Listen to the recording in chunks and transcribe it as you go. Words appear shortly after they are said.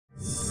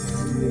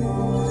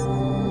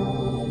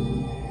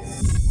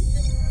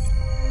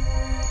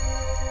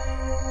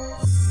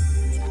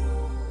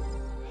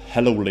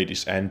Hello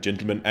ladies and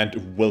gentlemen,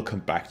 and welcome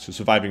back to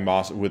Surviving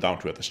Mars with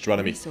Down-to-Earth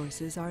Astronomy.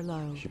 Resources are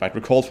low. You might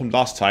recall from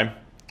last time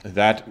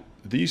that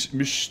these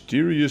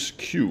mysterious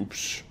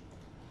cubes,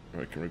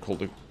 I can recall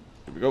the,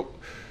 here we go,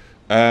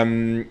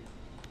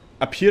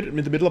 appeared in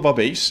the middle of our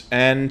base,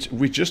 and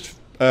we just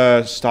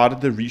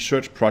started the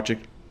research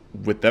project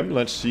with them.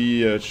 Let's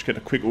see, just get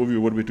a quick overview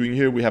of what we're doing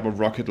here. We have a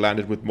rocket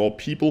landed with more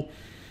people,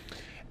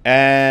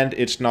 and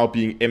it's now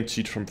being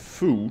emptied from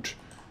food.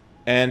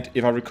 And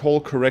if I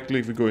recall correctly,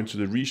 if we go into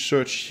the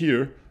research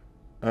here,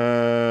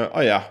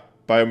 okay,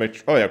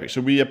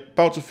 so we are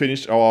about to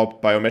finish our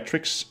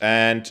biometrics,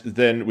 and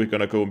then we're going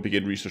to go and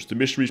begin research the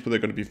mysteries, but they're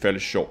going to be fairly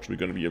short, so we're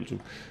going to be able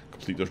to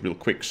complete those real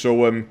quick.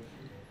 So,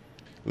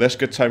 let's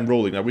get time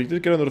rolling. Now, we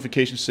did get a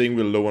notification saying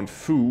we're low on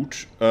food,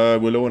 we're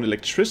low on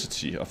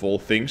electricity, of all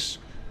things.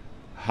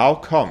 How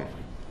come?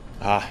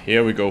 Ah,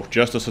 here we go.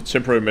 Just as a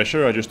temporary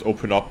measure, I just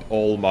open up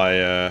all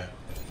my,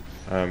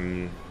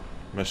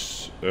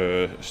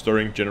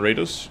 stirring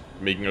generators,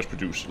 making us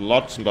produce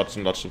lots and lots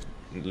and lots of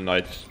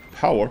night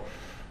power,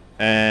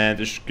 and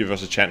this should give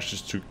us a chance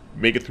just to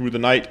make it through the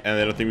night. And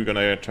then I think we're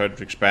gonna try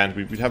to expand.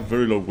 We have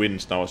very low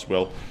winds now as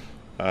well,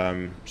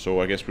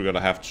 so I guess we're gonna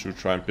have to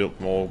try and build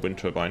more wind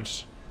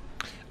turbines.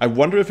 I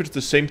wonder if it's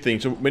the same thing.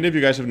 So many of you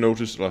guys have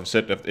noticed, or have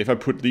said that if I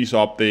put these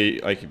up, they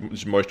like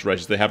these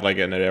moisturizers, they have like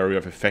an area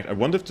of effect. I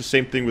wonder if the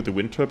same thing with the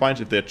wind turbines.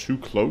 If they're too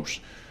close,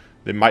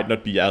 they might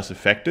not be as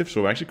effective.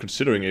 So I'm actually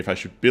considering if I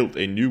should build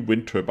a new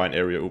wind turbine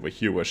area over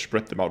here where I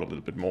spread them out a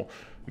little bit more.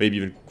 Maybe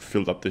even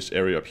filled up this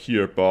area up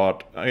here.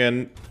 But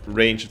again,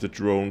 range of the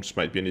drones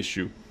might be an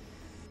issue.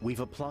 We've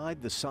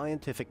applied the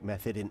scientific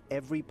method in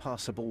every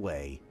possible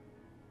way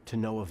to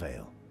no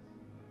avail.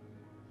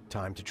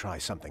 Time to try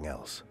something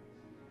else.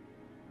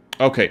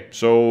 Okay,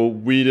 so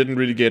we didn't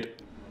really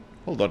get...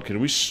 Hold on, can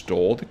we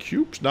store the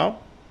cubes now?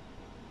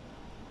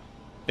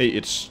 Hey,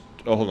 it's...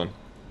 Oh, hold on.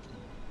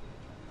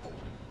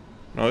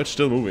 No, it's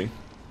still moving.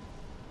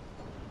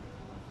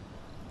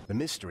 The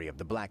mystery of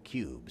the black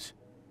cubes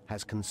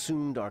has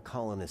consumed our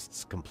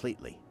colonists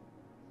completely.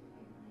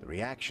 The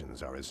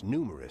reactions are as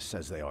numerous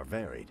as they are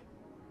varied.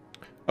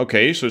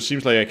 Okay, so it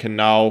seems like I can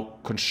now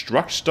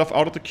construct stuff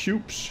out of the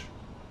cubes.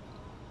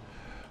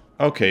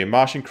 Okay,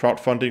 Martian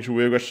crowdfunding, so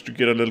we're going to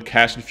get a little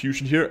cash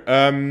infusion here.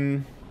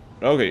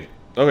 Okay,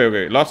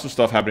 lots of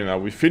stuff happening now.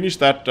 We finished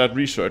that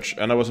research,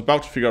 and I was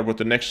about to figure out what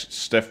the next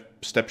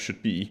step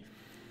should be.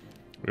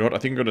 You know what, I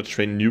think I'm going to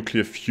train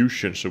nuclear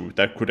fusion, so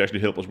that could actually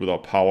help us with our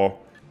power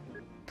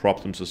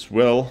problems as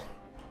well.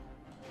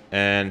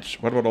 And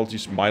what about all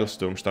these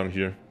milestones down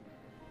here?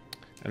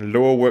 And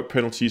lower work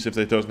penalties if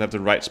they don't have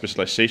the right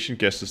specialization.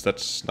 Guesses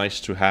that's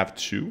nice to have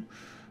too.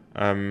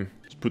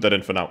 Let's put that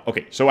in for now.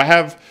 Okay, so I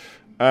have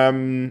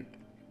that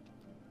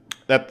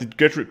they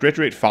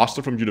graduate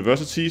faster from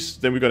universities.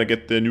 Then we're going to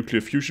get the nuclear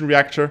fusion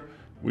reactor.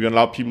 We're going to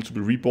allow people to be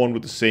reborn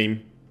with the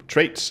same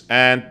traits,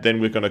 and then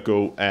we're gonna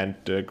go and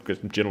get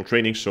some general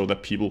training so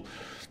that people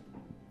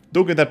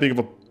don't get that big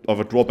of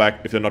a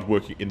drawback if they're not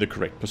working in the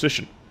correct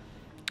position.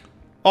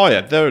 Oh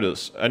yeah, there it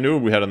is. I knew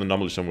we had an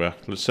anomaly somewhere.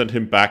 Let's send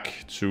him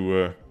back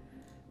to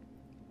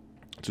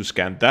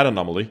scan that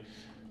anomaly,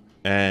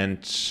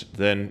 and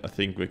then I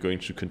think we're going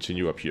to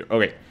continue up here.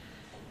 Okay,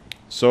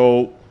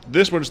 so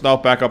this one is now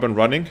back up and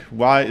running.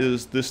 Why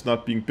is this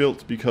not being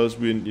built? Because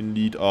we're in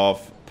need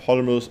of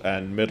polymers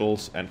and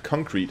metals and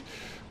concrete.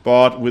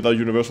 But with our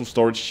universal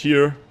storage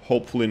here,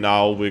 hopefully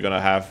now we're going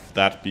to have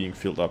that being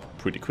filled up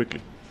pretty quickly.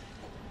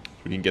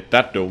 So we can get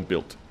that dome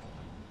built.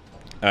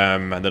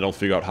 And then I'll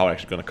figure out how I'm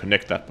actually going to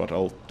connect that, but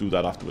I'll do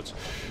that afterwards.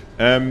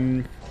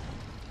 Yeah,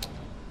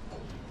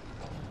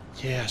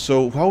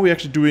 so how are we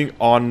actually doing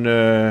on...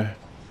 we're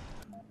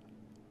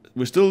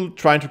still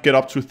trying to get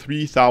up to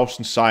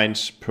 3,000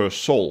 signs per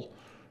sol.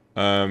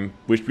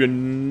 Which we're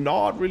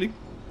not really...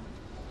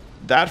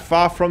 that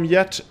far from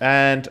yet,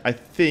 and I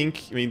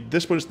mean,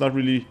 this one is not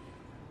really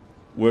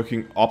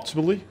working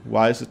optimally.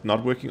 Why is it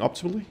not working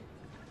optimally?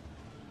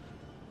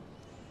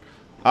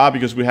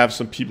 Because we have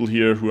some people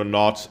here who are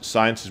not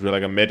scientists. We're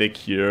like a medic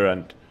here,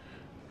 and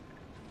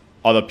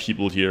other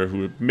people here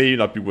who may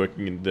not be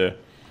working in the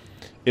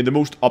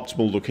most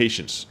optimal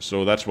locations.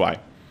 So that's why.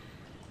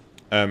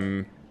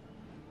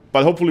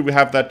 But hopefully we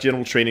have that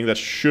general training that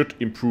should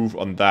improve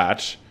on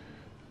that.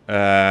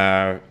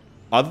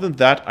 Other than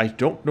that, I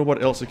don't know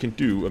what else I can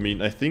do. I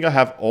mean, I think I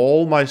have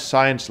all my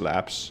science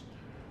labs.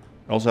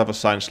 I also have a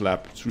science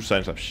lab, 2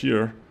 science labs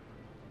here.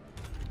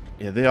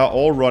 Yeah, they are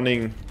all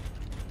running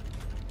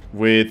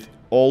with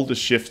all the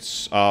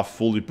shifts are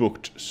fully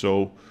booked.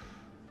 So,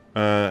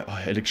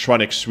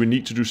 electronics. We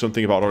need to do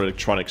something about our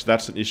electronics.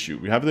 That's an issue.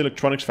 We have the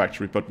electronics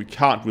factory, but we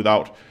can't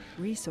without...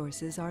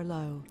 Resources are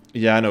low.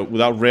 Yeah, I know.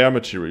 Without rare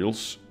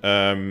materials.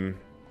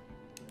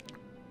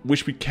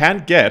 Which we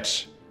can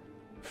get...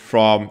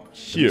 from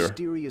here. The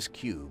mysterious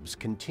cubes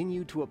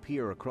continue to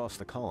appear across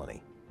the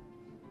colony.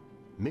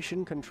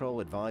 Mission Control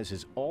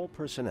advises all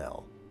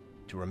personnel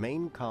to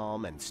remain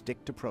calm and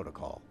stick to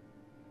protocol.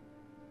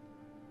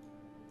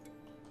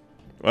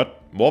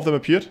 What? More of them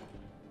appeared?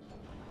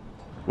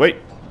 Wait.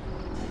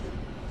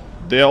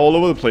 They are all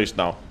over the place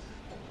now.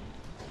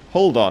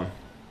 Hold on.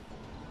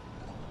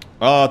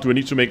 Do I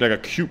need to make like a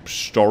cube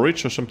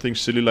storage or something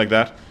silly like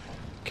that?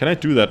 Can I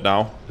do that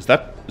now? Is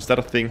that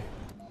a thing?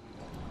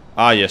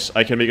 Ah, yes.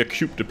 I can make a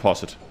cube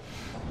deposit.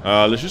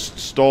 Let's just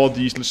store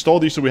these. Let's store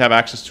these so we have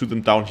access to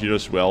them down here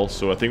as well.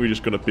 So I think we're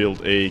just gonna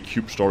build a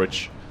cube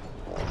storage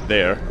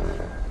there.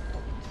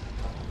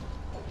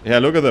 Yeah,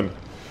 look at them.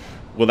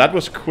 Well, that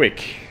was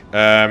quick.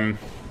 But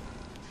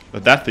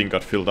that thing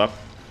got filled up.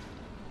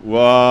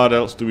 What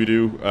else do we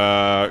do?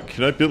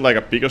 Can I build like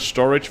a bigger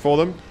storage for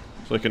them?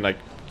 So I can like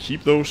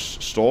keep those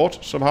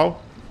stored somehow?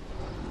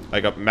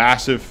 Like a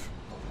massive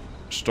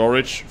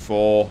storage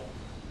for...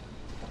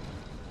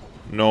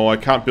 No, I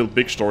can't build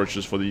big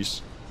storages for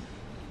these.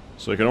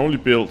 So I can only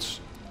build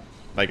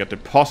like a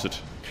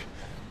deposit.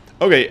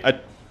 Okay, a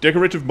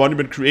decorative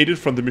monument created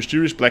from the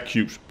mysterious black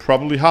cubes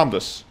probably harmed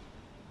us.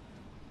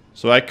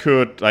 So I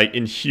could, like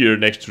in here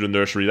next to the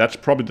nursery, that's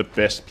probably the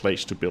best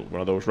place to build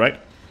one of those, right?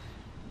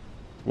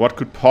 What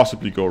could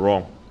possibly go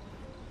wrong?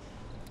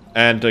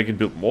 And I can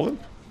build more of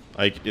them?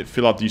 I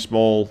fill out these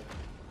small...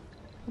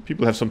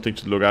 People have something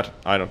to look at.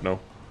 I don't know.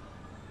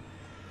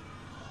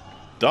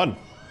 Done.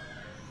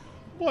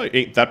 Well,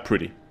 ain't that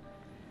pretty.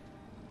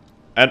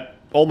 And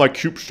all my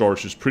cube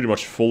storage is pretty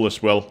much full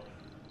as well.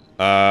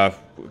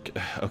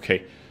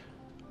 Okay.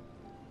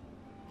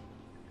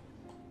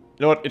 You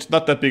know what? It's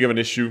not that big of an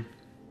issue.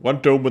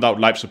 One dome without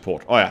life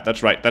support. Oh yeah,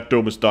 that's right. That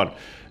dome is done.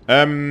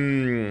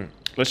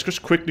 Let's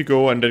just quickly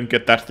go and then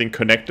get that thing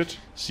connected.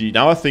 See,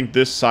 now I think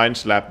this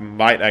science lab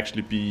might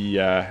actually be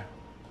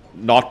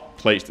not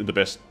placed in the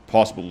best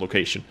possible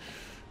location.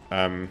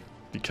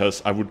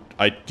 Because I would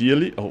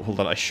ideally... Oh, hold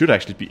on. I should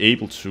actually be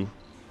able to,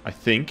 I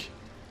think.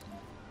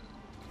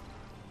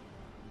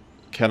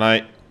 Can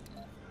I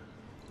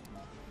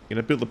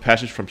build a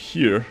passage from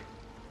here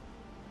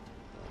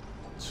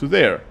to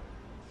there?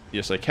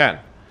 Yes, I can.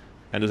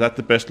 And is that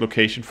the best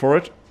location for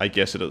it? I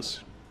guess it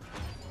is.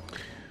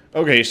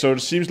 Okay, so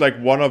it seems like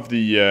one of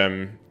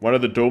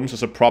the domes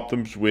has a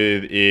problem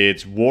with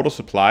its water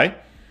supply.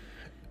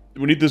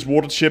 We need this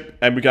water chip,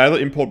 and we can either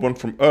import one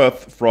from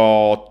Earth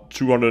for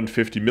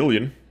 250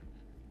 million.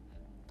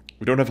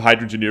 We don't have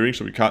hydroengineering,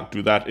 so we can't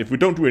do that. If we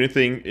don't do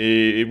anything,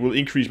 it will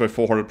increase by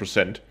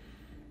 400%.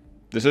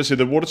 This says here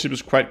the water chip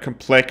is quite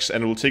complex,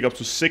 and it will take up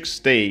to 6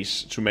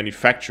 days to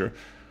manufacture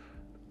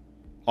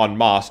on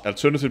Mars.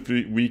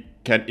 Alternatively, we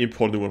can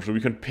import the one, so we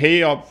can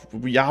pay up.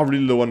 We are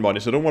really low on money,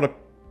 so I don't want to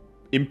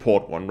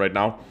import one right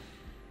now.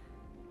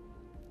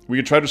 We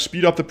can try to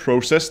speed up the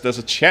process. There's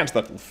a chance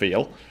that will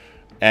fail,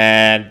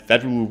 and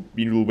that will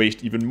mean we'll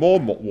waste even more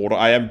water.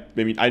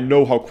 I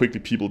know how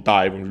quickly people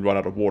die when we run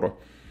out of water.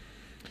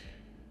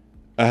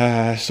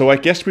 So I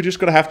guess we're just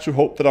gonna have to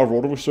hope that our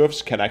water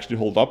reserves can actually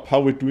hold up. How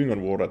we're doing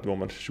on water at the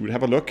moment? Should we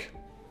have a look?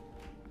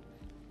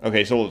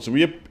 Okay, so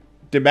we are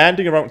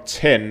demanding around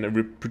 10, and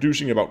we're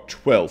producing about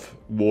 12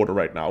 water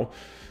right now.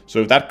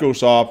 So if that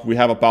goes up, we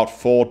have about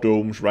 4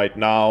 domes right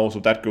now. So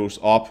if that goes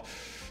up,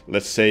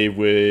 let's say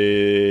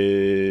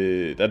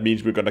that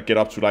means we're gonna get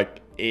up to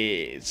like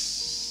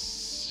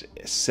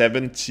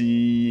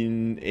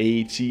 17,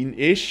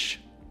 18-ish.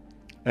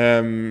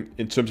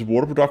 In terms of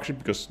water production,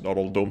 because not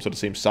all domes are the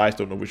same size,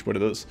 don't know which one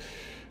it is.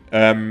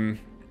 And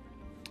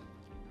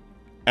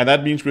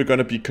that means we're going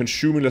to be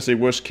consuming, let's say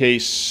worst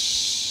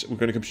case, we're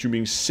going to be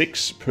consuming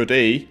 6 per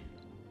day.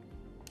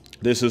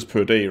 This is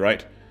per day,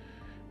 right?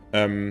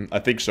 I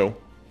think so.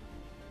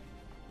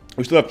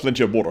 We still have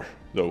plenty of water,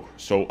 though.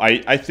 So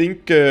I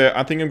think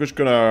I'm just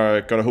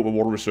gonna hope our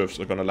water reserves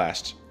are gonna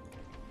last.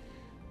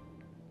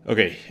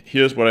 Okay,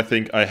 here's what I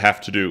think I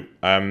have to do.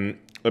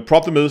 The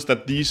problem is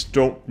that these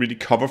don't really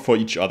cover for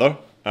each other.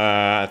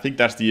 I think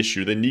that's the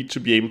issue. They need to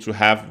be able to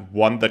have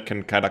one that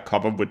can kind of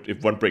cover with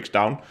if one breaks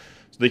down.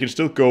 So they can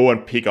still go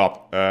and pick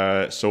up.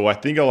 So I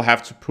think I'll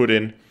have to put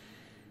in...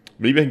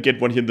 Maybe I can get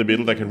one here in the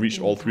middle that can reach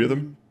all 3 of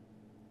them.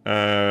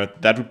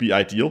 That would be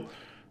ideal.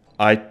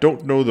 I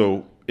don't know,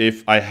 though,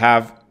 if I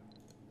have...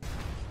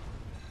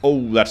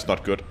 Oh, that's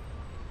not good.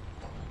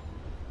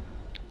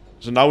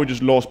 So now we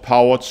just lost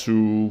power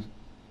to...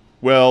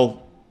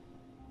 Well...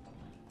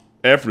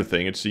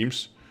 everything, it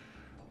seems.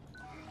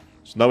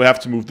 So now we have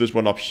to move this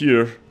one up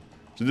here.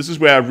 So this is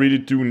where I really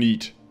do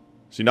need...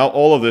 See, now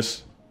all of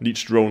this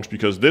needs drones,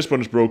 because this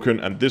one is broken,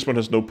 and this one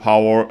has no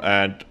power,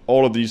 and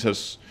all of these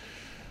has...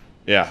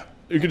 Yeah,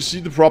 you can see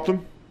the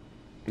problem.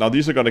 Now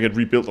these are gonna get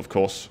rebuilt, of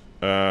course.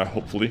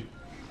 Hopefully.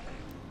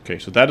 Okay,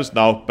 so that is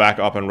now back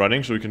up and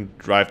running, so we can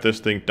drive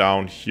this thing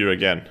down here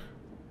again.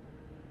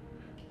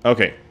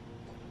 Okay.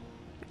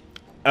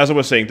 As I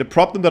was saying, the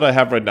problem that I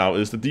have right now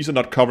is that these are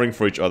not covering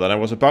for each other, and I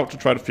was about to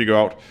try to figure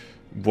out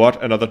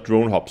what another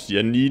drone hub. See,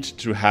 I need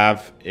to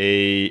have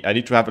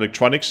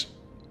electronics,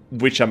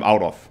 which I'm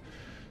out of.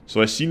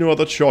 So I see no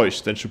other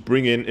choice than to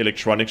bring in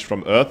electronics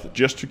from Earth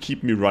just to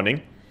keep me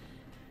running.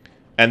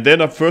 And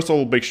then first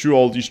I'll make sure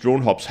all these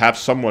drone hubs have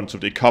someone so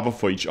they cover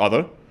for each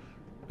other.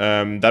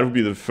 That would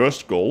be the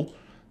first goal.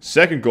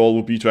 Second goal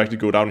will be to actually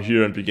go down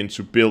here and begin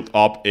to build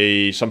up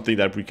something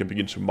that we can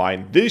begin to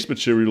mine these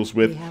materials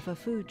with. We have a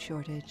food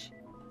shortage.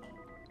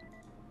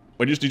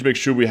 I just need to make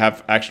sure we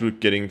have actually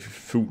getting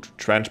food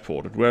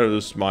transported. Where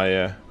is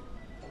my...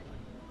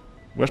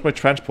 where's my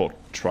transport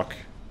truck?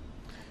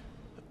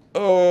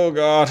 Oh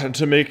god, and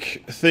to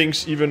make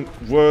things even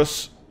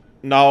worse,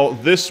 now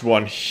this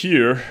one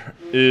here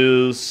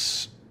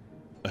is...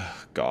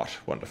 god,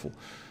 wonderful.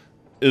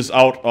 Is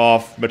out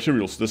of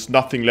materials. There's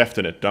nothing left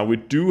in it. Now we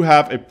do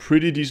have a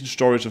pretty decent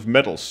storage of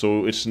metals,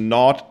 so it's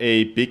not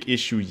a big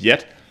issue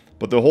yet.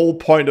 But the whole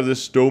point of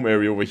this dome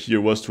area over here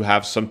was to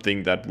have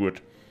something that would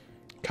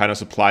kind of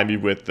supply me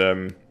with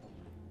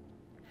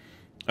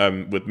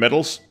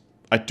metals.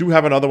 I do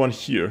have another one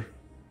here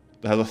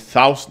that has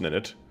 1,000 in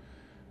it.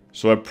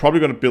 So I'm probably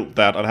going to build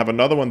that. I have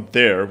another one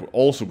there,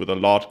 also with a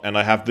lot, and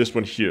I have this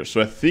one here.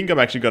 So I think I'm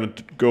actually going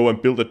to go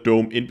and build a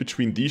dome in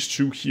between these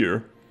two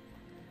here.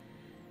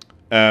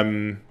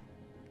 And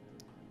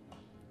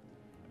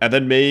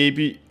then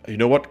maybe, you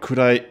know what, could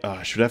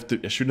I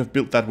shouldn't have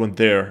built that one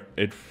there.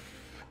 You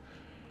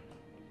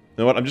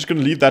know what, I'm just going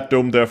to leave that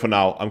dome there for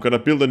now. I'm going to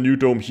build a new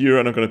dome here,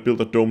 and I'm going to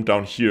build a dome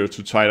down here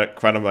to try to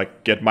kind of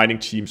like get mining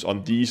teams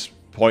on these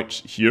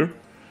points here.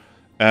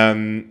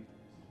 And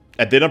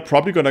then I'm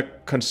probably going to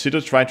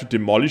consider trying to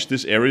demolish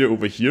this area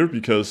over here,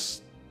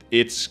 because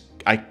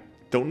I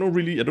don't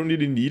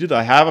really need it.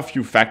 I have a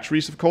few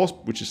factories, of course,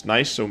 which is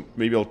nice, so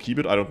maybe I'll keep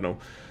it. I don't know.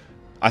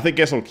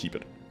 Guess I'll keep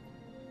it.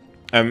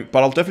 But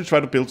I'll definitely try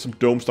to build some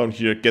domes down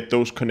here, get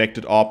those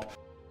connected up.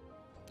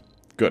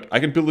 Good. I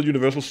can build a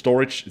universal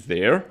storage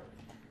there.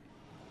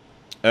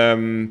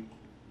 And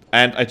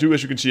I do,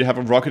 as you can see, have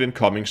a rocket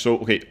incoming. So,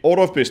 okay,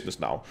 order of business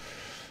now.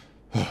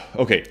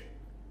 Okay.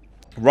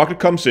 Rocket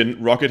comes in.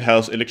 Rocket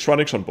has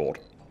electronics on board.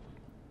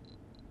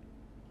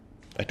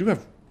 I do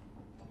have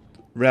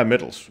rare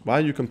metals. Why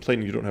are you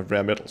complaining you don't have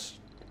rare metals?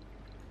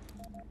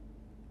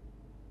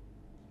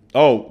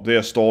 Oh, they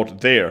are stored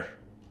there.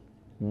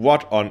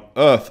 What on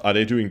earth are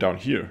they doing down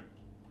here?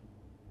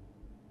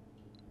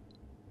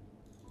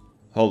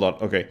 Hold on,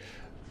 okay.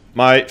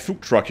 My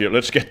food truck here,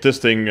 let's get this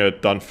thing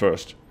done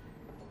first.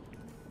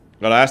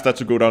 I'll ask that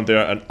to go down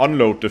there and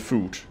unload the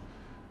food.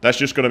 That's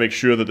just going to make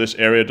sure that this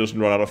area doesn't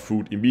run out of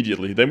food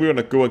immediately. Then we're going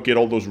to go and get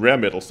all those rare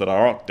metals that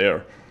are out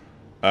there.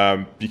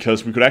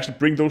 Because we could actually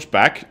bring those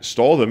back,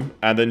 store them,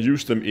 and then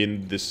use them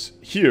in this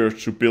here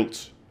to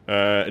build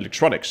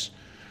electronics.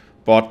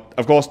 But,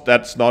 of course,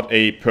 that's not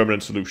a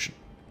permanent solution.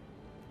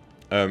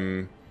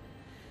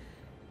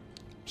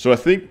 So I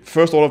think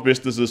first order of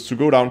business is to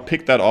go down,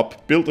 pick that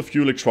up, build a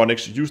few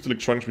electronics, use the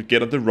electronics we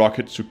get on the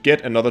rocket to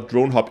get another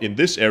drone hub in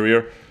this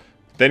area,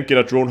 then get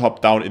a drone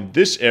hub down in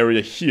this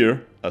area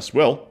here as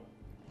well.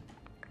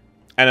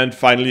 And then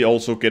finally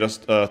also get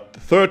us a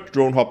third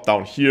drone hub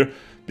down here,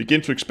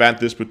 begin to expand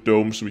this with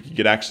domes so we can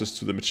get access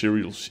to the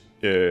materials,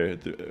 the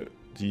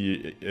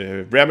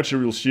rare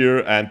materials here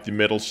and the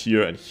metals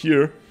here and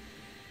here.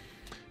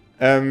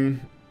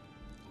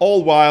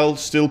 All while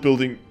still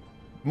building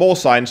more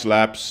science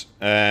labs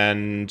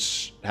and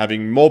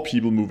having more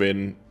people move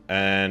in,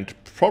 and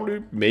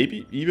probably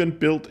maybe even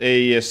build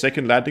a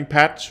second landing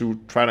pad to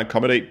try and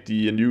accommodate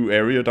the new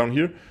area down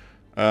here.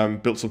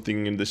 Build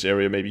something in this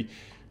area maybe.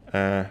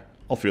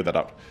 I'll figure that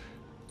out.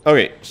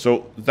 Okay,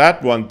 so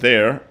that one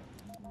there,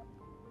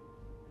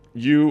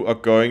 you are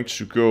going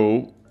to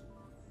go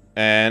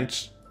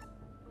and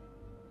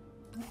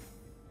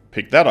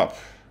pick that up.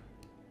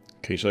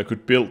 Okay, so I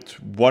could build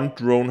one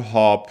drone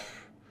hub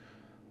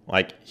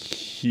like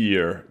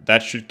here.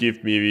 That should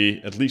give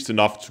me at least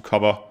enough to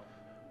cover.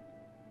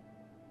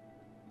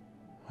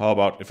 How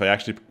about if I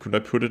actually, could I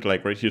put it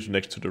like right here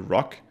next to the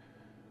rock?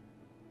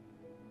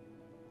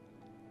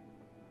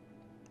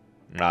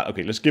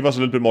 Okay, let's give us a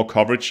little bit more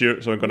coverage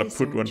here. So I'm gonna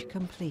put one.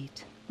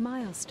 Complete.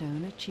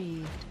 Milestone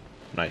achieved.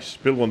 Nice.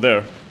 Build one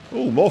there.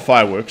 Oh, more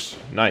fireworks.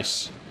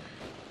 Nice.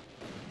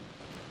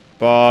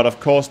 But of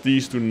course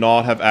these do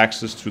not have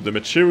access to the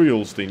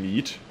materials they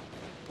need.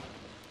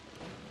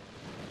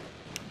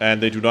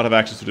 And they do not have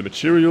access to the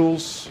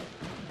materials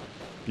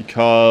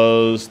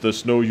because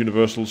there's no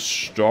universal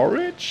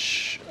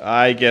storage.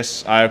 I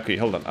guess okay,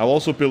 hold on. I'll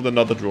also build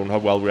another drone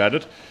hub while we're at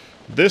it.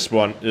 This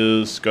one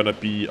is gonna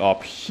be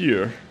up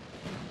here.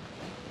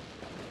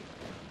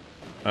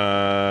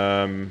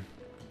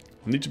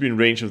 Need to be in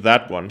range of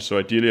that one, so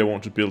ideally I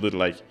want to build it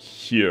like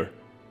here.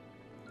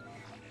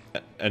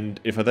 And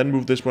if I then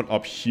move this one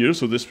up here,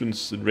 so this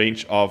one's in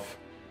range of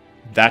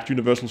that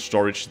universal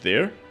storage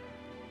there,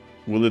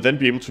 will it then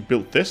be able to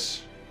build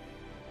this?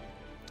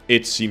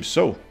 It seems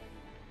so.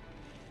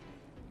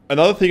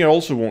 Another thing I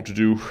also want to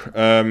do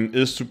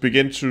is to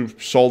begin to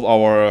solve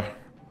our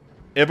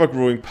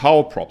ever-growing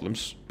power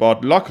problems.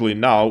 But luckily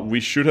now we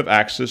should have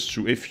access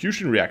to a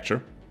fusion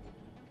reactor.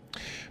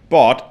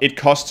 But it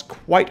costs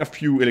quite a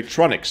few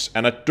electronics,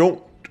 and I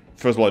don't...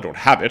 First of all, I don't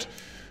have it.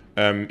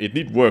 It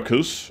needs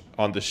workers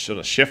on this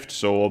shift,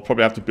 so I'll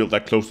probably have to build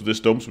that close to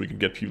this dome so we can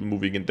get people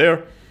moving in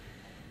there.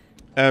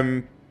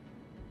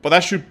 But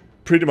that should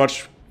pretty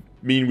much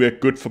mean we're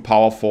good for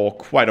power for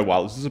quite a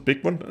while. This is a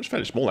big one. It's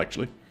fairly small,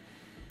 actually.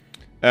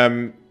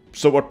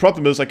 So what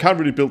problem is, I can't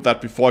really build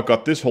that before I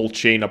got this whole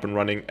chain up and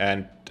running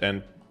and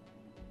come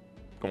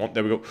on,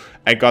 there we go.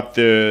 I got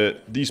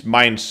these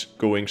mines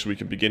going so we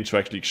can begin to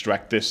actually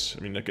extract this.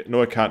 I mean,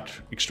 I can't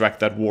extract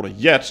that water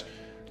yet,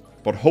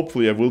 but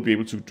hopefully I will be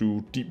able to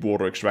do deep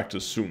water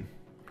extractors soon.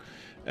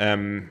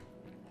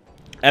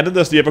 And then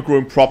there's the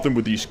ever-growing problem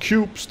with these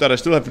cubes that I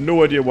still have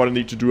no idea what I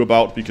need to do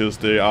about, because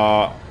they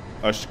are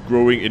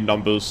growing in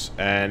numbers,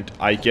 and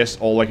I guess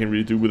all I can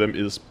really do with them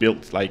is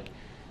build like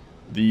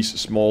these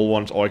small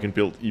ones, or I can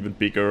build even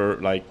bigger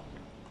like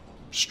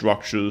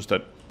structures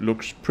that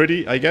looks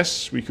pretty. I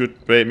guess we could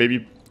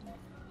maybe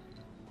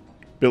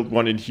build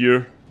one in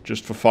here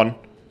just for fun.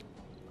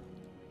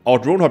 Our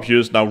drone hub here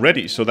is now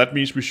ready, so that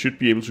means we should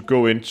be able to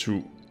go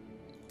into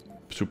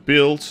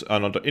build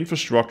and under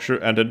infrastructure,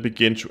 and then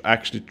begin to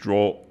actually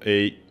draw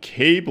a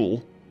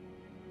cable.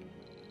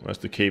 Where's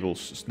the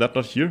cables? Is that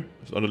not here?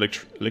 It's under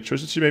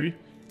electricity maybe?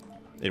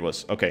 It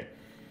was. Okay.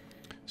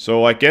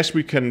 So I guess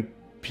we can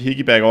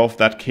piggyback off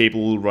that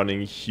cable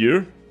running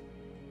here,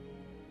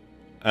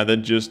 and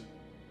then just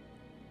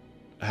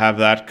have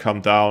that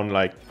come down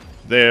like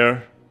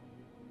there.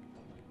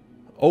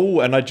 Oh,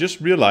 and I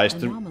just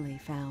realized Anomaly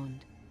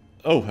found.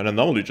 Oh, an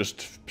anomaly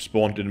just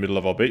spawned in the middle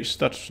of our base.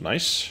 That's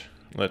nice.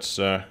 Let's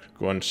go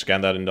and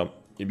scan that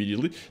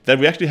immediately. Then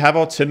we actually have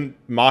our 10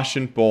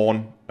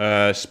 Martian-born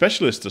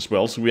specialists as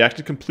well, so we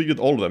actually completed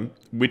all of them,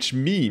 which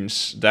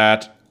means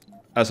that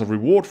as a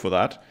reward for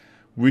that,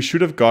 we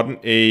should have gotten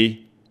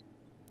a...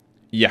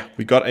 Yeah,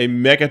 we got a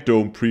Mega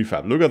Dome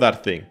prefab. Look at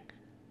that thing.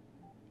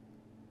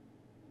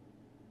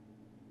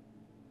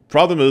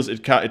 Problem is,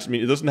 it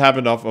doesn't have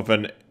enough of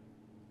an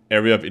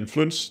area of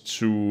influence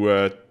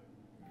to...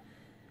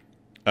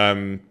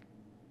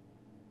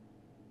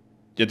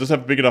 it doesn't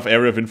have a big enough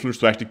area of influence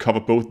to actually cover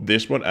both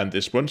this one and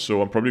this one,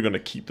 so I'm probably going to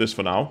keep this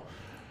for now.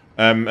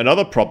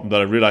 Another problem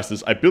that I realized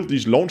is I built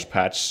these launch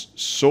pads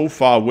so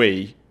far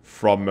away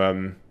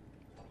from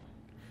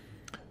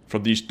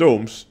these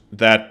domes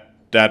that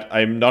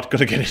I'm not going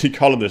to get any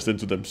colonists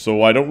into them,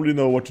 so I don't really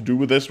know what to do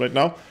with this right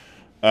now.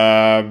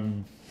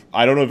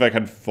 I don't know if I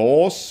can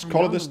force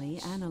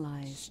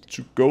colonists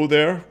to go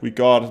there. We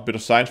got a bit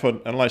of science for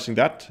analyzing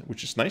that,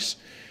 which is nice.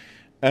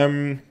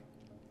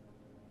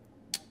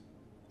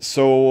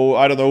 So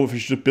I don't know if we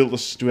should build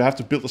this. Do I have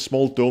to build a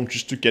small dome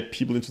just to get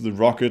people into the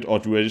rocket, or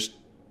do I just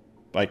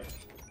like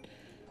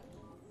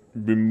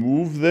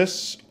remove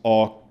this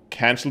or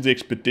cancel the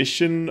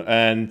expedition?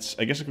 And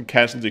I guess I could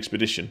cancel the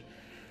expedition.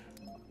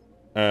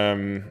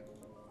 That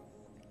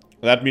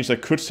means I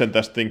could send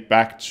that thing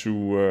back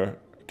to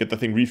get the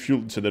thing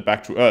refueled and send it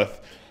back to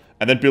Earth,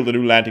 and then build a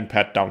new landing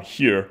pad down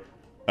here,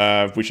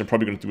 which I'm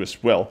probably going to do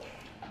as well.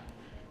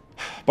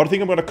 But I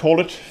think I'm going to call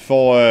it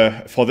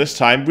for this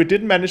time. We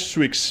didn't manage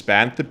to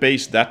expand the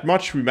base that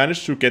much. We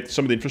managed to get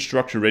some of the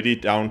infrastructure ready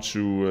down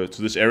to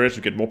this area to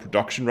get more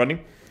production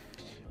running.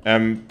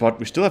 But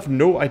we still have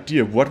no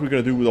idea what we're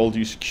going to do with all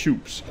these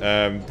cubes,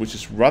 which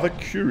is rather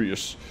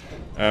curious.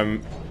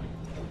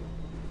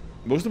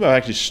 Most of them have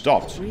actually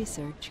stopped.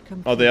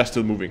 Oh, they are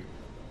still moving.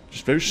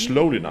 Just very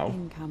slowly now.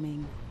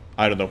 Incoming.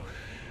 I don't know.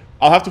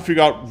 I'll have to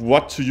figure out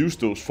what to use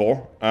those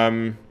for.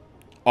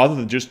 Other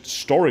than just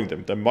storing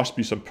them, there must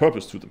be some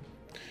purpose to them.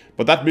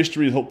 But that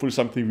mystery is hopefully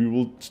something we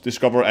will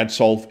discover and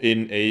solve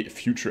in a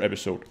future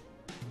episode.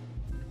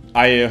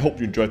 I hope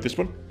you enjoyed this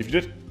one. If you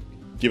did,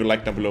 give it a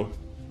like down below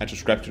and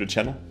subscribe to the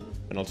channel.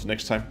 And until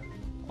next time,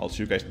 I'll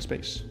see you guys in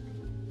space.